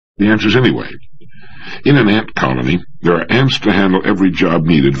The answer's anyway. In an ant colony, there are ants to handle every job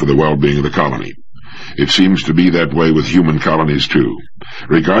needed for the well-being of the colony. It seems to be that way with human colonies, too.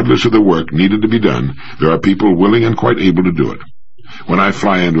 Regardless of the work needed to be done, there are people willing and quite able to do it. When I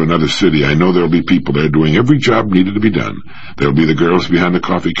fly into another city, I know there'll be people there doing every job needed to be done. There'll be the girls behind the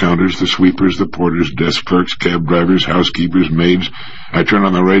coffee counters, the sweepers, the porters, desk clerks, cab drivers, housekeepers, maids. I turn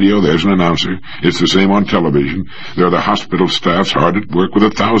on the radio, there's an announcer. It's the same on television. There are the hospital staffs hard at work with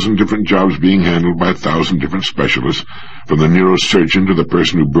 1,000 different jobs being handled by 1,000 different specialists, from the neurosurgeon to the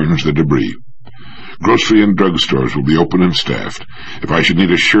person who burns the debris. Grocery and drug stores will be open and staffed. If I should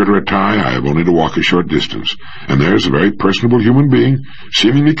need a shirt or a tie, I have only to walk a short distance. And there's a very personable human being,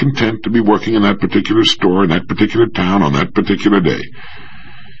 seemingly content to be working in that particular store in that particular town on that particular day.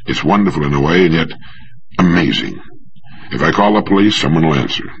 It's wonderful in a way, and yet amazing. If I call the police, someone will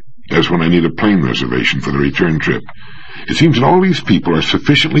answer. As when I need a plane reservation for the return trip. It seems that all these people are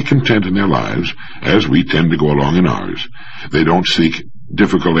sufficiently content in their lives, as we tend to go along in ours. They don't seek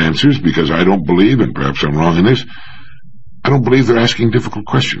difficult answers because I don't believe, and perhaps I'm wrong in this, I don't believe they're asking difficult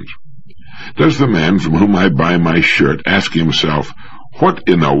questions. Does the man from whom I buy my shirt ask himself, what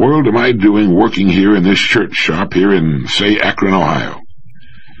in the world am I doing working here in this shirt shop here in, say, Akron, Ohio?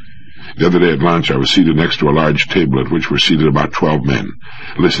 The other day at lunch I was seated next to a large table at which were seated about 12 men.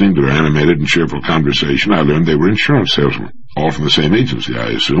 Listening to their animated and cheerful conversation, I learned they were insurance salesmen, all from the same agency, I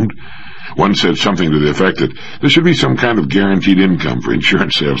assumed. One said something to the effect that there should be some kind of guaranteed income for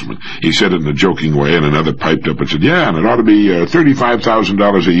insurance salesmen. He said it in a joking way, and another piped up and said, yeah, and it ought to be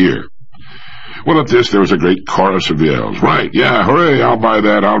 $35,000 a year. Well, at this there was a great chorus of yells. Right, yeah, hooray, I'll buy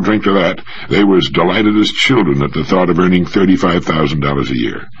that, I'll drink to that. They were as delighted as children at the thought of earning $35,000 a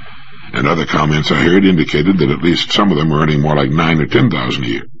year. And other comments I heard indicated that at least some of them were earning more like $9,000 or $10,000 a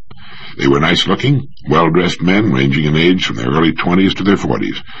year. They were nice-looking, well-dressed men ranging in age from their early 20s to their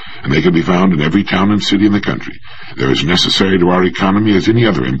 40s, and they could be found in every town and city in the country. They're as necessary to our economy as any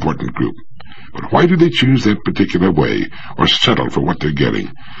other important group. But why do they choose that particular way, or settle for what they're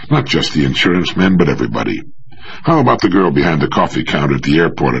getting? Not just the insurance men, but everybody. How about the girl behind the coffee counter at the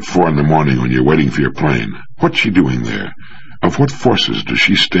airport at 4 in the morning when you're waiting for your plane? What's she doing there? Of what forces does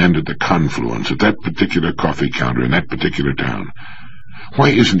she stand at the confluence at that particular coffee counter in that particular town? Why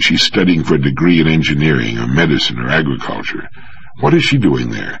isn't she studying for a degree in engineering or medicine or agriculture? What is she doing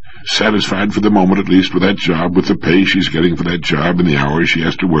there? Satisfied for the moment at least with that job, with the pay she's getting for that job and the hours she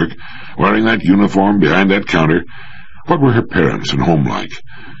has to work, wearing that uniform behind that counter? What were her parents and home like?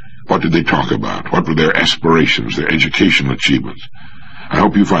 What did they talk about? What were their aspirations, their educational achievements? I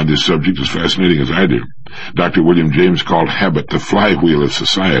hope you find this subject as fascinating as I do. Dr. William James called habit the flywheel of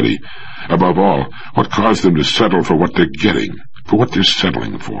society. Above all, what caused them to settle for what they're getting, for what they're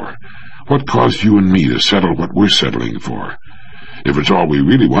settling for? What caused you and me to settle what we're settling for? If it's all we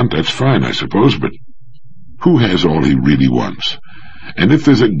really want, that's fine, I suppose, but who has all he really wants? And if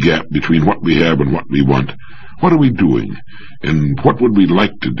there's a gap between what we have and what we want, what are we doing? And what would we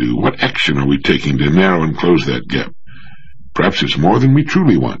like to do? What action are we taking to narrow and close that gap? Perhaps it's more than we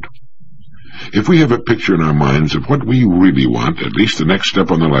truly want. If we have a picture in our minds of what we really want, at least the next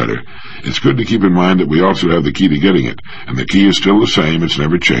step on the ladder, it's good to keep in mind that we also have the key to getting it, and the key is still the same, it's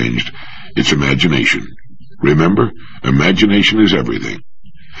never changed. It's imagination. Remember, imagination is everything.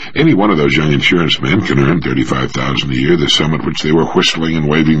 Any one of those young insurance men can earn $35,000 a year, the sum at which they were whistling and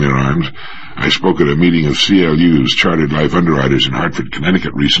waving their arms. I spoke at a meeting of CLU's Chartered Life Underwriters in Hartford,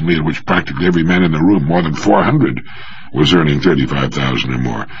 Connecticut recently, at which practically every man in the room, more than 400, was earning $35,000 or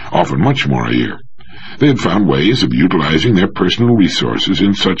more, often much more a year. They had found ways of utilizing their personal resources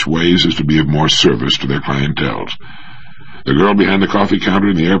in such ways as to be of more service to their clienteles. The girl behind the coffee counter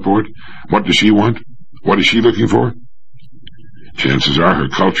in the airport, what does she want? What is she looking for? Chances are her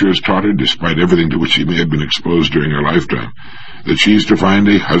culture has taught her, despite everything to which she may have been exposed during her lifetime, that she's to find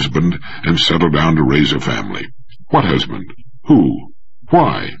a husband and settle down to raise a family. What husband? Who?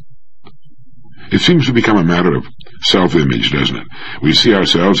 Why? It seems to become a matter of self-image, doesn't it? We see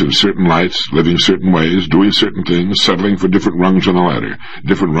ourselves in certain lights, living certain ways, doing certain things, settling for different rungs on the ladder,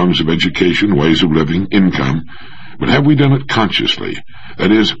 different rungs of education, ways of living, income. But have we done it consciously?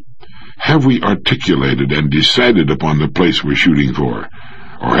 That is, have we articulated and decided upon the place we're shooting for,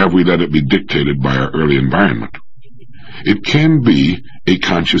 or have we let it be dictated by our early environment? It can be a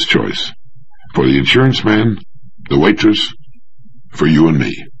conscious choice, for the insurance man, the waitress, for you and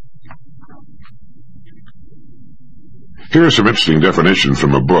me. Here are some interesting definitions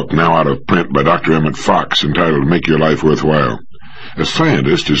from a book now out of print by Dr. Emmett Fox entitled Make Your Life Worthwhile. A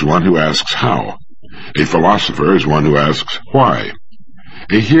scientist is one who asks how. A philosopher is one who asks why.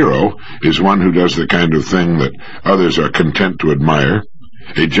 A hero is one who does the kind of thing that others are content to admire.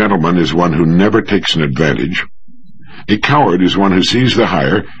 A gentleman is one who never takes an advantage. A coward is one who sees the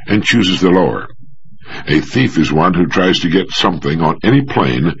higher and chooses the lower. A thief is one who tries to get something on any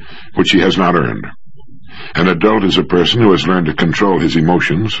plane which he has not earned. An adult is a person who has learned to control his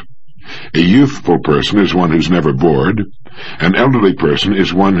emotions. A youthful person is one who's never bored. An elderly person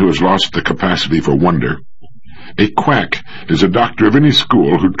is one who has lost the capacity for wonder. A quack is a doctor of any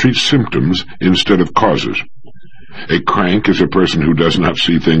school who treats symptoms instead of causes. A crank is a person who does not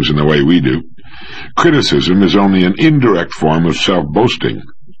see things in the way we do. Criticism is only an indirect form of self-boasting.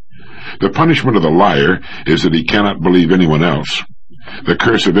 The punishment of the liar is that he cannot believe anyone else. The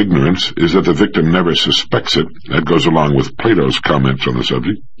curse of ignorance is that the victim never suspects it. That goes along with Plato's comments on the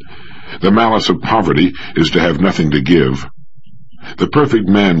subject. The malice of poverty is to have nothing to give. The perfect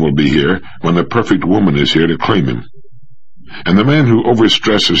man will be here when the perfect woman is here to claim him. And the man who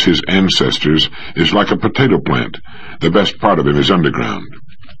overstresses his ancestors is like a potato plant. The best part of him is underground.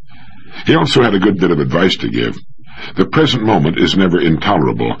 He also had a good bit of advice to give. The present moment is never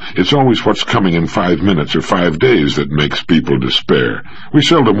intolerable. It's always what's coming in 5 minutes or 5 days that makes people despair. We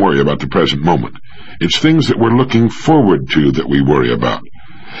seldom worry about the present moment. It's things that we're looking forward to that we worry about.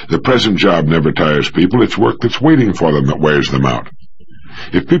 The present job never tires people. It's work that's waiting for them that wears them out.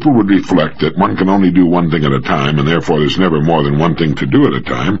 If people would reflect that one can only do one thing at a time, and therefore there's never more than one thing to do at a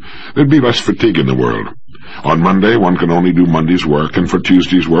time, there'd be less fatigue in the world. On Monday, one can only do Monday's work, and for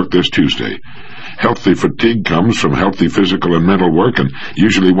Tuesday's work, there's Tuesday. Healthy fatigue comes from healthy physical and mental work, and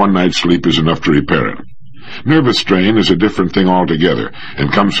usually one night's sleep is enough to repair it. Nervous strain is a different thing altogether,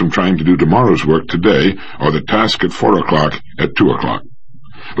 and comes from trying to do tomorrow's work today, or the task at 4 o'clock at 2 o'clock.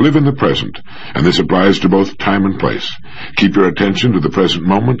 Live in the present, and this applies to both time and place. Keep your attention to the present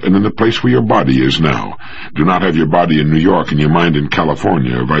moment and in the place where your body is now. Do not have your body in New York and your mind in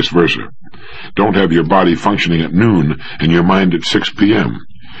California, or vice versa. Don't have your body functioning at noon and your mind at 6 p.m.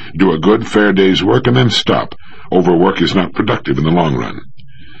 Do a good, fair day's work and then stop. Overwork is not productive in the long run.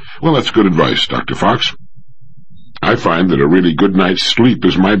 Well, that's good advice, Dr. Fox. I find that a really good night's sleep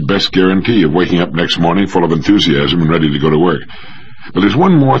is my best guarantee of waking up next morning full of enthusiasm and ready to go to work. But there's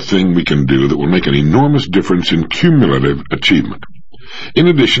one more thing we can do that will make an enormous difference in cumulative achievement. In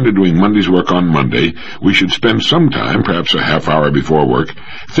addition to doing Monday's work on Monday, we should spend some time, perhaps a half hour before work,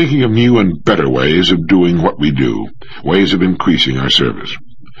 thinking of new and better ways of doing what we do, ways of increasing our service.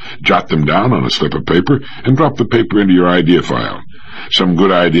 Jot them down on a slip of paper and drop the paper into your idea file. Some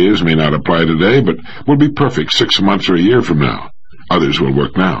good ideas may not apply today, but will be perfect 6 months or a year from now. Others will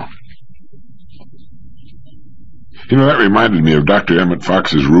work now. You know, that reminded me of Dr. Emmett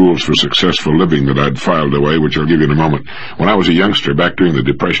Fox's rules for successful living that I'd filed away, which I'll give you in a moment. When I was a youngster, back during the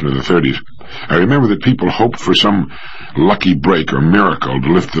Depression of the 30s, I remember that people hoped for some lucky break or miracle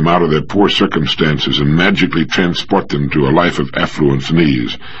to lift them out of their poor circumstances and magically transport them to a life of affluence and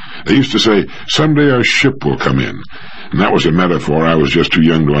ease. They used to say, "Someday our ship will come in." And that was a metaphor I was just too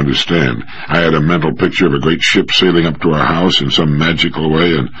young to understand. I had a mental picture of a great ship sailing up to our house in some magical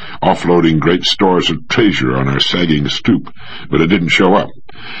way and offloading great stores of treasure on our sagging stoop, but it didn't show up.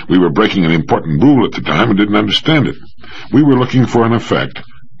 We were breaking an important rule at the time and didn't understand it. We were looking for an effect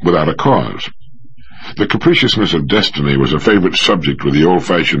without a cause. The capriciousness of destiny was a favorite subject with the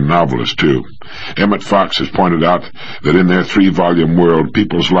old-fashioned novelists, too. Emmett Fox has pointed out that in their 3-volume world,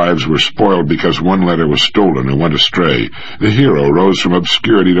 people's lives were spoiled because one letter was stolen or went astray. The hero rose from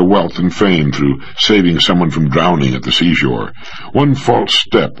obscurity to wealth and fame through saving someone from drowning at the seashore. One false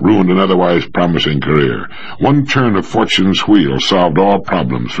step ruined an otherwise promising career. One turn of fortune's wheel solved all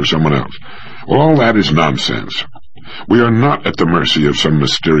problems for someone else. Well, all that is nonsense. We are not at the mercy of some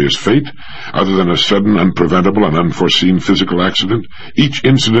mysterious fate, other than a sudden, unpreventable, and unforeseen physical accident. Each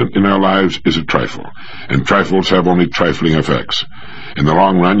incident in our lives is a trifle, and trifles have only trifling effects. In the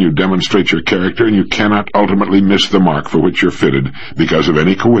long run, you demonstrate your character, and you cannot ultimately miss the mark for which you're fitted because of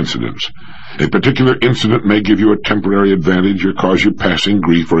any coincidence. A particular incident may give you a temporary advantage or cause you passing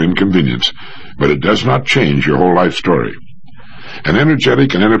grief or inconvenience, but it does not change your whole life story. An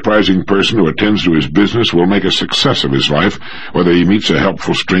energetic and enterprising person who attends to his business will make a success of his life, whether he meets a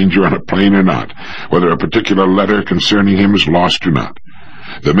helpful stranger on a plane or not, whether a particular letter concerning him is lost or not.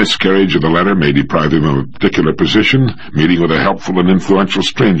 The miscarriage of the letter may deprive him of a particular position. Meeting with a helpful and influential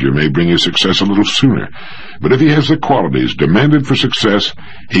stranger may bring his success a little sooner. But if he has the qualities demanded for success,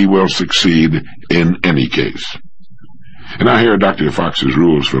 he will succeed in any case. And now here are Dr. Fox's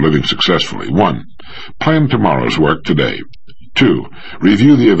rules for living successfully. 1. Plan tomorrow's work today. 2.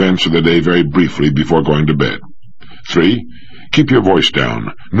 Review the events of the day very briefly before going to bed. 3. Keep your voice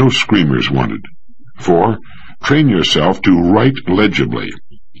down. No screamers wanted. 4. Train yourself to write legibly.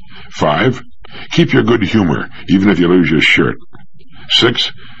 5. Keep your good humor, even if you lose your shirt.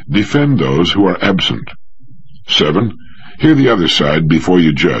 6. Defend those who are absent. 7. Hear the other side before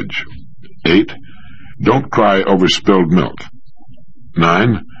you judge. 8. Don't cry over spilled milk.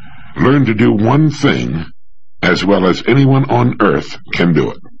 9. Learn to do one thing as well as anyone on earth can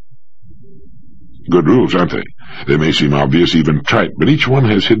do it. Good rules, aren't they? They may seem obvious, even trite, but each one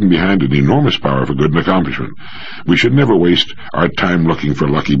has hidden behind an enormous power for good and accomplishment. We should never waste our time looking for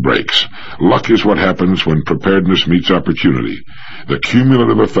lucky breaks. Luck is what happens when preparedness meets opportunity. The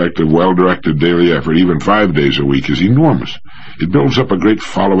cumulative effect of well-directed daily effort, even 5 days a week, is enormous. It builds up a great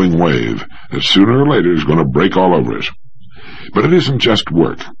following wave that sooner or later is going to break all over us. But it isn't just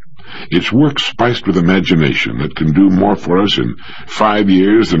work. It's work spiced with imagination that can do more for us in 5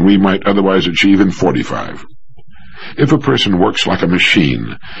 years than we might otherwise achieve in 45. If a person works like a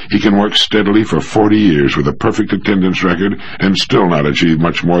machine, he can work steadily for 40 years with a perfect attendance record and still not achieve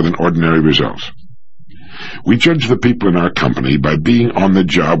much more than ordinary results. We judge the people in our company by being on the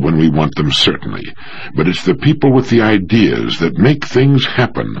job when we want them, certainly, but it's the people with the ideas that make things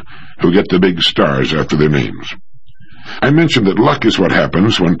happen who get the big stars after their names. I mentioned that luck is what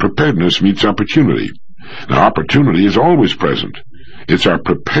happens when preparedness meets opportunity. Now, opportunity is always present. It's our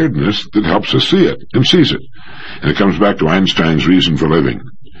preparedness that helps us see it and seize it. And it comes back to Einstein's reason for living.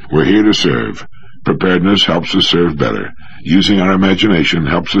 We're here to serve. Preparedness helps us serve better. Using our imagination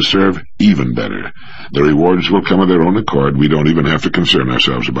helps us serve even better. The rewards will come of their own accord. We don't even have to concern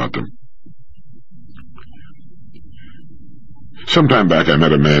ourselves about them. Some time back I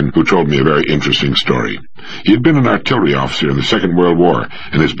met a man who told me a very interesting story. He had been an artillery officer in the Second World War,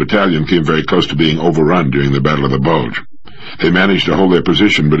 and his battalion came very close to being overrun during the Battle of the Bulge. They managed to hold their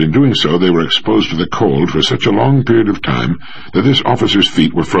position, but in doing so they were exposed to the cold for such a long period of time that this officer's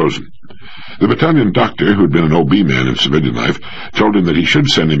feet were frozen. The battalion doctor, who had been an OB man in civilian life, told him that he should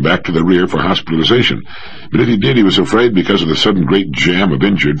send him back to the rear for hospitalization, but if he did, he was afraid because of the sudden great jam of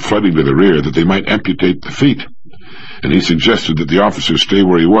injured flooding to the rear that they might amputate the feet. And he suggested that the officer stay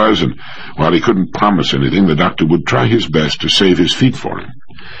where he was, and while he couldn't promise anything, the doctor would try his best to save his feet for him.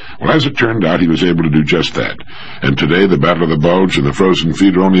 Well, as it turned out, he was able to do just that, and today the Battle of the Bulge and the frozen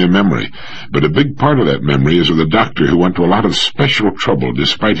feet are only a memory, but a big part of that memory is of the doctor who went to a lot of special trouble,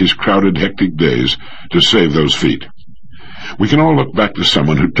 despite his crowded, hectic days, to save those feet. We can all look back to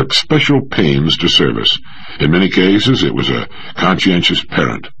someone who took special pains to serve us. In many cases, it was a conscientious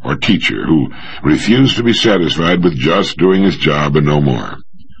parent or teacher who refused to be satisfied with just doing his job and no more.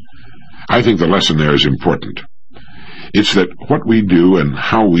 I think the lesson there is important. It's that what we do and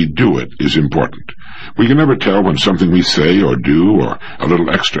how we do it is important. We can never tell when something we say or do or a little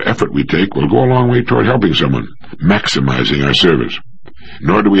extra effort we take will go a long way toward helping someone, maximizing our service.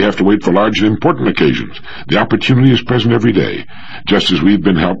 Nor do we have to wait for large and important occasions. The opportunity is present every day. Just as we've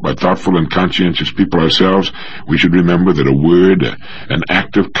been helped by thoughtful and conscientious people ourselves, we should remember that a word, an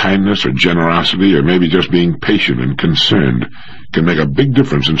act of kindness or generosity, or maybe just being patient and concerned, can make a big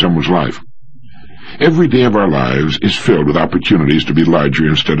difference in someone's life. Every day of our lives is filled with opportunities to be larger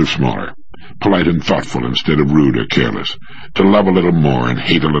instead of smaller, polite and thoughtful instead of rude or careless, to love a little more and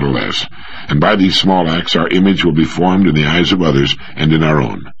hate a little less. And by these small acts our image will be formed in the eyes of others and in our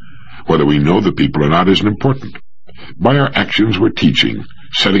own. Whether we know the people or not isn't important. By our actions we're teaching,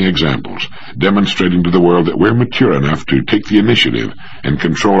 setting examples, demonstrating to the world that we're mature enough to take the initiative and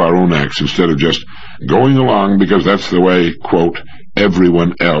control our own acts instead of just going along because that's the way, quote,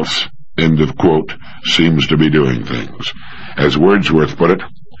 everyone else, end of quote, seems to be doing things. As Wordsworth put it,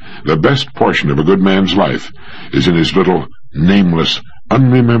 the best portion of a good man's life is in his little, nameless,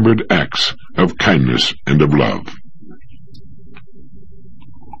 unremembered acts of kindness and of love.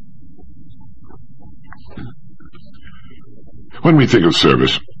 When we think of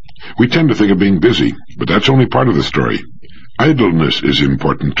service, we tend to think of being busy, but that's only part of the story. Idleness is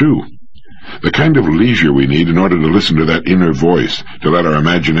important, too. The kind of leisure we need in order to listen to that inner voice, to let our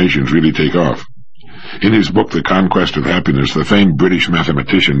imaginations really take off. In his book, The Conquest of Happiness, the famed British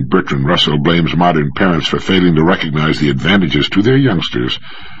mathematician Bertrand Russell blames modern parents for failing to recognize the advantages to their youngsters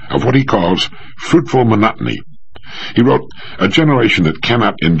of what he calls fruitful monotony. He wrote, "A generation that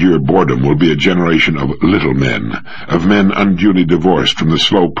cannot endure boredom will be a generation of little men, of men unduly divorced from the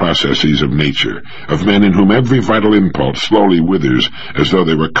slow processes of nature, of men in whom every vital impulse slowly withers as though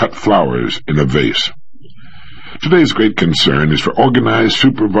they were cut flowers in a vase." Today's great concern is for organized,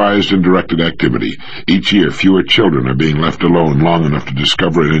 supervised, and directed activity. Each year, fewer children are being left alone long enough to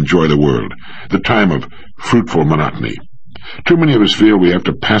discover and enjoy the world, the time of fruitful monotony. Too many of us feel we have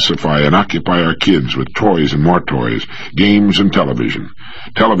to pacify and occupy our kids with toys and more toys, games and television.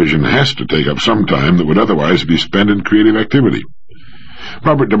 Television has to take up some time that would otherwise be spent in creative activity.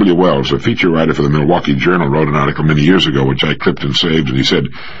 Robert W. Wells, a feature writer for the Milwaukee Journal, wrote an article many years ago which I clipped and saved, and he said,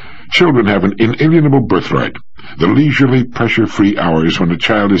 "Children have an inalienable birthright, the leisurely, pressure-free hours when a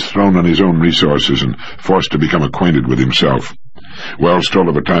child is thrown on his own resources and forced to become acquainted with himself." Wells told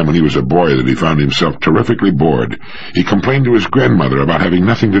of a time when he was a boy that he found himself terrifically bored. He complained to his grandmother about having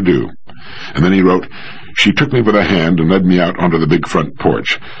nothing to do. And then he wrote, "She took me by the hand and led me out onto the big front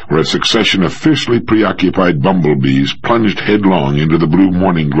porch, where a succession of fiercely preoccupied bumblebees plunged headlong into the blue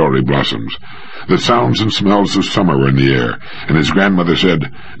morning glory blossoms. The sounds and smells of summer were in the air, and his grandmother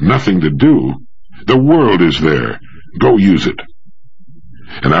said, 'Nothing to do? The world is there. Go use it.'"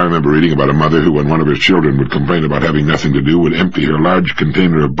 And I remember reading about a mother who, when one of her children would complain about having nothing to do, would empty her large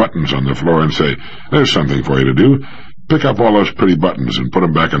container of buttons on the floor and say, "There's something for you to do. Pick up all those pretty buttons and put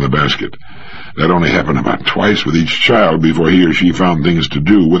them back in the basket." That only happened about twice with each child before he or she found things to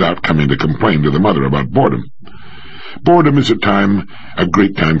do without coming to complain to the mother about boredom. Boredom is a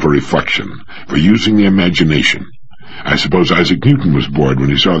great time for reflection, for using the imagination. I suppose Isaac Newton was bored when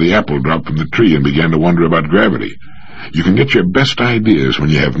he saw the apple drop from the tree and began to wonder about gravity. You can get your best ideas when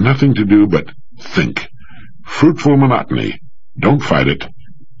you have nothing to do but think. Fruitful monotony. Don't fight it.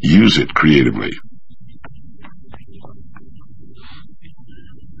 Use it creatively.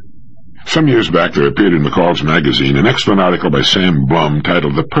 Some years back there appeared in McCall's magazine an excellent article by Sam Blum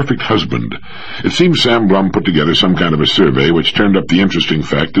titled "The Perfect Husband." It seems Sam Blum put together some kind of a survey which turned up the interesting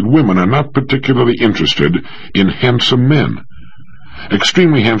fact that women are not particularly interested in handsome men.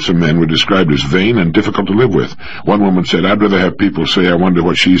 Extremely handsome men were described as vain and difficult to live with. One woman said, "I'd rather have people say I wonder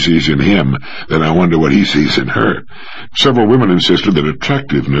what she sees in him than I wonder what he sees in her." Several women insisted that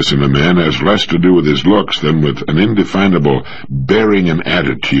attractiveness in a man has less to do with his looks than with an indefinable bearing and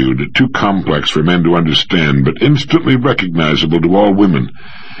attitude, too complex for men to understand, but instantly recognizable to all women.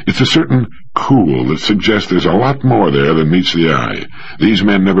 It's a certain cool that suggests there's a lot more there than meets the eye. These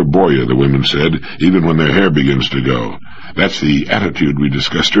men never bore you, the women said, even when their hair begins to go. That's the attitude we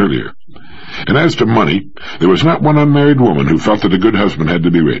discussed earlier. And as to money, there was not one unmarried woman who felt that a good husband had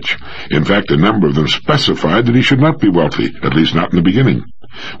to be rich. In fact, a number of them specified that he should not be wealthy, at least not in the beginning.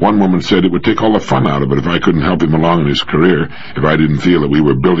 One woman said, "It would take all the fun out of it if I couldn't help him along in his career, if I didn't feel that we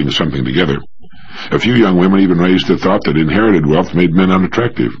were building something together." A few young women even raised the thought that inherited wealth made men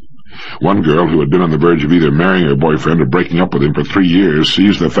unattractive. One girl, who had been on the verge of either marrying her boyfriend or breaking up with him for 3 years,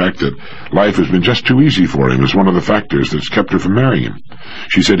 sees the fact that life has been just too easy for him as one of the factors that's kept her from marrying him.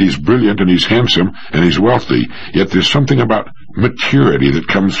 She said he's brilliant and he's handsome and he's wealthy, yet there's something about maturity that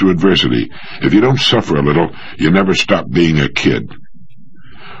comes through adversity. If you don't suffer a little, you never stop being a kid.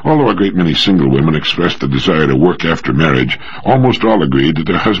 Although a great many single women expressed the desire to work after marriage, almost all agreed that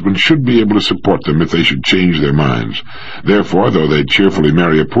their husbands should be able to support them if they should change their minds. Therefore, though they'd cheerfully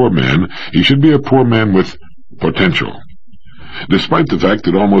marry a poor man, he should be a poor man with potential. Despite the fact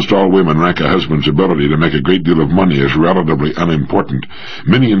that almost all women rank a husband's ability to make a great deal of money as relatively unimportant,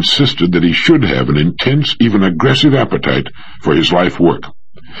 many insisted that he should have an intense, even aggressive appetite for his life work.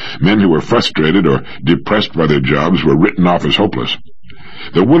 Men who were frustrated or depressed by their jobs were written off as hopeless.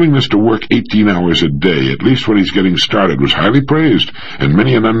 The willingness to work 18 hours a day, at least when he's getting started, was highly praised, and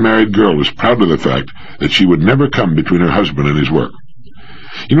many an unmarried girl was proud of the fact that she would never come between her husband and his work.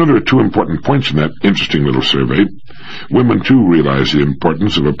 You know, there are 2 important points in that interesting little survey. Women, too, realize the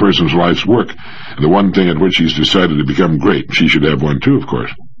importance of a person's life's work, and the one thing at which he's decided to become great. She should have one, too, of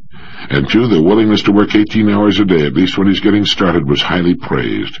course. And 2, the willingness to work 18 hours a day, at least when he's getting started, was highly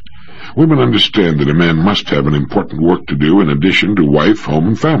praised. Women understand that a man must have an important work to do in addition to wife, home,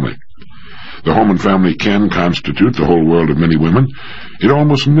 and family. The home and family can constitute the whole world of many women. It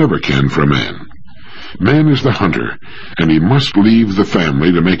almost never can for a man. Man is the hunter, and he must leave the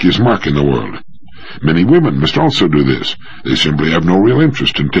family to make his mark in the world. Many women must also do this. They simply have no real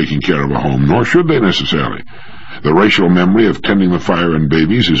interest in taking care of a home, nor should they necessarily. The racial memory of tending the fire and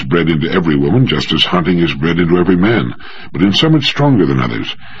babies is bred into every woman, just as hunting is bred into every man. But in some it's stronger than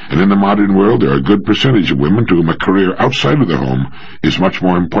others, and in the modern world there are a good percentage of women to whom a career outside of the home is much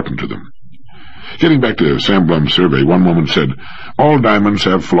more important to them. Getting back to Sam Blum's survey, one woman said, "All diamonds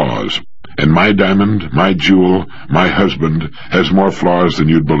have flaws, and my diamond, my jewel, my husband, has more flaws than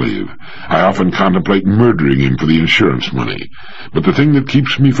you'd believe. I often contemplate murdering him for the insurance money. But the thing that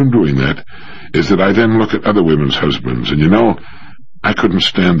keeps me from doing that is that I then look at other women's husbands, and you know, I couldn't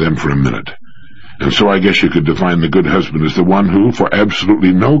stand them for a minute. And so I guess you could define the good husband as the one who, for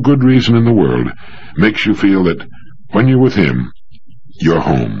absolutely no good reason in the world, makes you feel that when you're with him, you're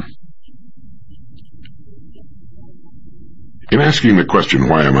home." In asking the question,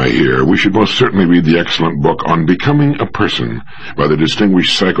 "Why am I here?" we should most certainly read the excellent book On Becoming a Person by the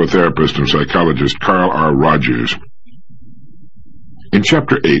distinguished psychotherapist and psychologist Carl R. Rogers. In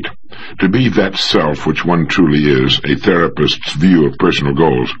Chapter 8, To Be That Self Which One Truly Is, a Therapist's View of Personal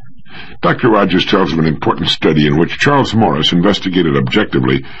Goals, Dr. Rogers tells of an important study in which Charles Morris investigated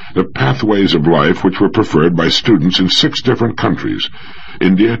objectively the pathways of life which were preferred by students in 6 different countries: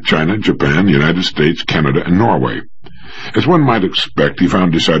 India, China, Japan, the United States, Canada, and Norway. As one might expect, he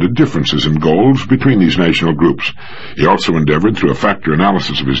found decided differences in goals between these national groups. He also endeavored, through a factor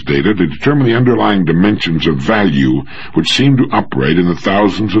analysis of his data, to determine the underlying dimensions of value which seemed to operate in the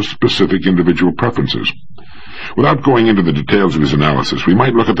thousands of specific individual preferences. Without going into the details of his analysis, we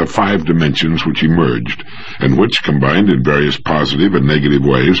might look at the 5 dimensions which emerged, and which, combined in various positive and negative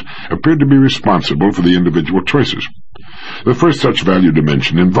ways, appeared to be responsible for the individual choices. The first such value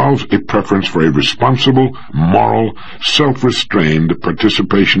dimension involves a preference for a responsible, moral, self-restrained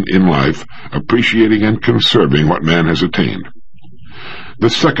participation in life, appreciating and conserving what man has attained. The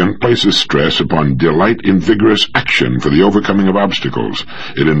second places stress upon delight in vigorous action for the overcoming of obstacles.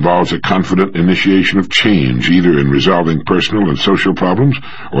 It involves a confident initiation of change, either in resolving personal and social problems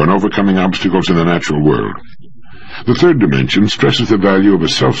or in overcoming obstacles in the natural world. The third dimension stresses the value of a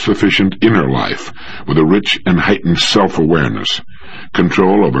self-sufficient inner life with a rich and heightened self-awareness.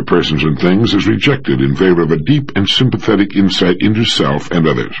 Control over persons and things is rejected in favor of a deep and sympathetic insight into self and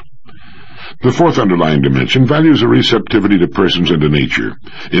others. The fourth underlying dimension values a receptivity to persons and to nature.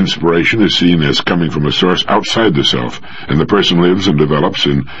 Inspiration is seen as coming from a source outside the self, and the person lives and develops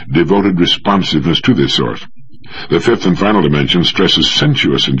in devoted responsiveness to this source. The fifth and final dimension stresses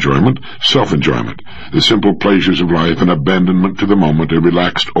sensuous enjoyment, self-enjoyment, the simple pleasures of life, and abandonment to the moment, a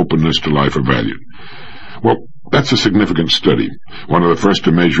relaxed openness to life are valued. Well, that's a significant study, one of the first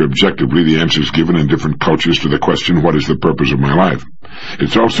to measure objectively the answers given in different cultures to the question, what is the purpose of my life?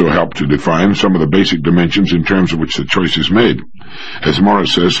 It's also helped to define some of the basic dimensions in terms of which the choice is made. As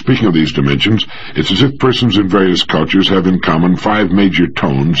Morris says, speaking of these dimensions, it's as if persons in various cultures have in common 5 major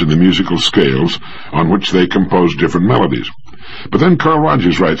tones in the musical scales on which they compose different melodies. But then Carl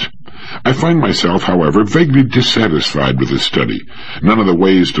Rogers writes, I find myself, however, vaguely dissatisfied with this study. None of the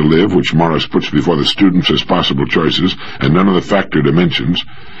ways to live which Morris puts before the students as possible choices, and none of the factor dimensions,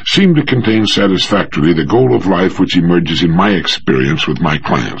 seem to contain satisfactorily the goal of life which emerges in my experience with my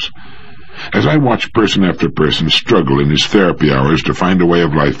clients. As I watch person after person struggle in his therapy hours to find a way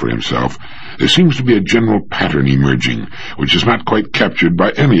of life for himself, there seems to be a general pattern emerging, which is not quite captured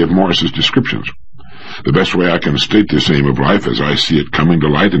by any of Morris's descriptions. The best way I can state this aim of life, as I see it coming to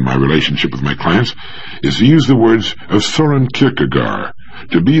light in my relationship with my clients, is to use the words of Søren Kierkegaard,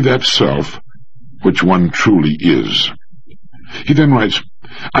 to be that self which one truly is. He then writes,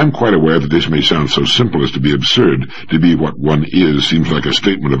 I'm quite aware that this may sound so simple as to be absurd. To be what one is seems like a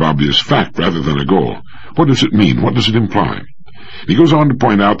statement of obvious fact rather than a goal. What does it mean? What does it imply? He goes on to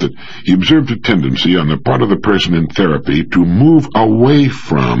point out that he observed a tendency on the part of the person in therapy to move away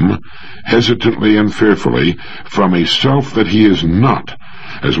from, hesitantly and fearfully, from a self that he is not.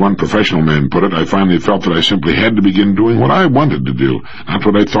 As one professional man put it, I finally felt that I simply had to begin doing what I wanted to do, not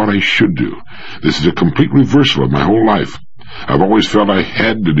what I thought I should do. This is a complete reversal of my whole life. I've always felt I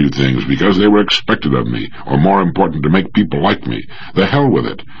had to do things because they were expected of me, or more important, to make people like me. The hell with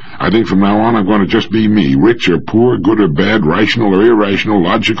it. I think from now on I'm going to just be me, rich or poor, good or bad, rational or irrational,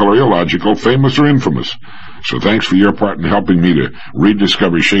 logical or illogical, famous or infamous. So thanks for your part in helping me to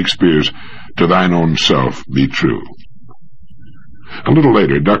rediscover Shakespeare's "To thine own self be true." A little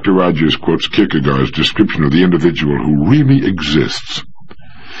later, Dr. Rogers quotes Kierkegaard's description of the individual who really exists.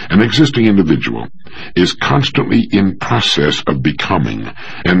 An existing individual is constantly in process of becoming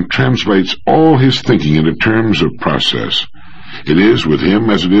and translates all his thinking into terms of process. It is with him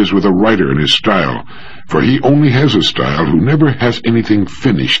as it is with a writer in his style, for he only has a style who never has anything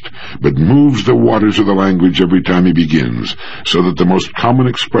finished, but moves the waters of the language every time he begins, so that the most common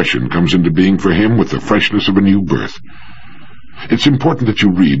expression comes into being for him with the freshness of a new birth. It's important that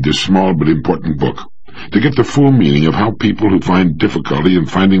you read this small but important book, to get the full meaning of how people who find difficulty in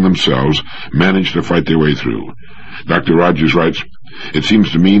finding themselves manage to fight their way through. Dr. Rogers writes, it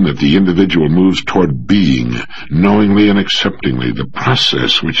seems to mean that the individual moves toward being, knowingly and acceptingly, the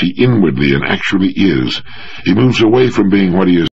process which he inwardly and actually is. He moves away from being what he is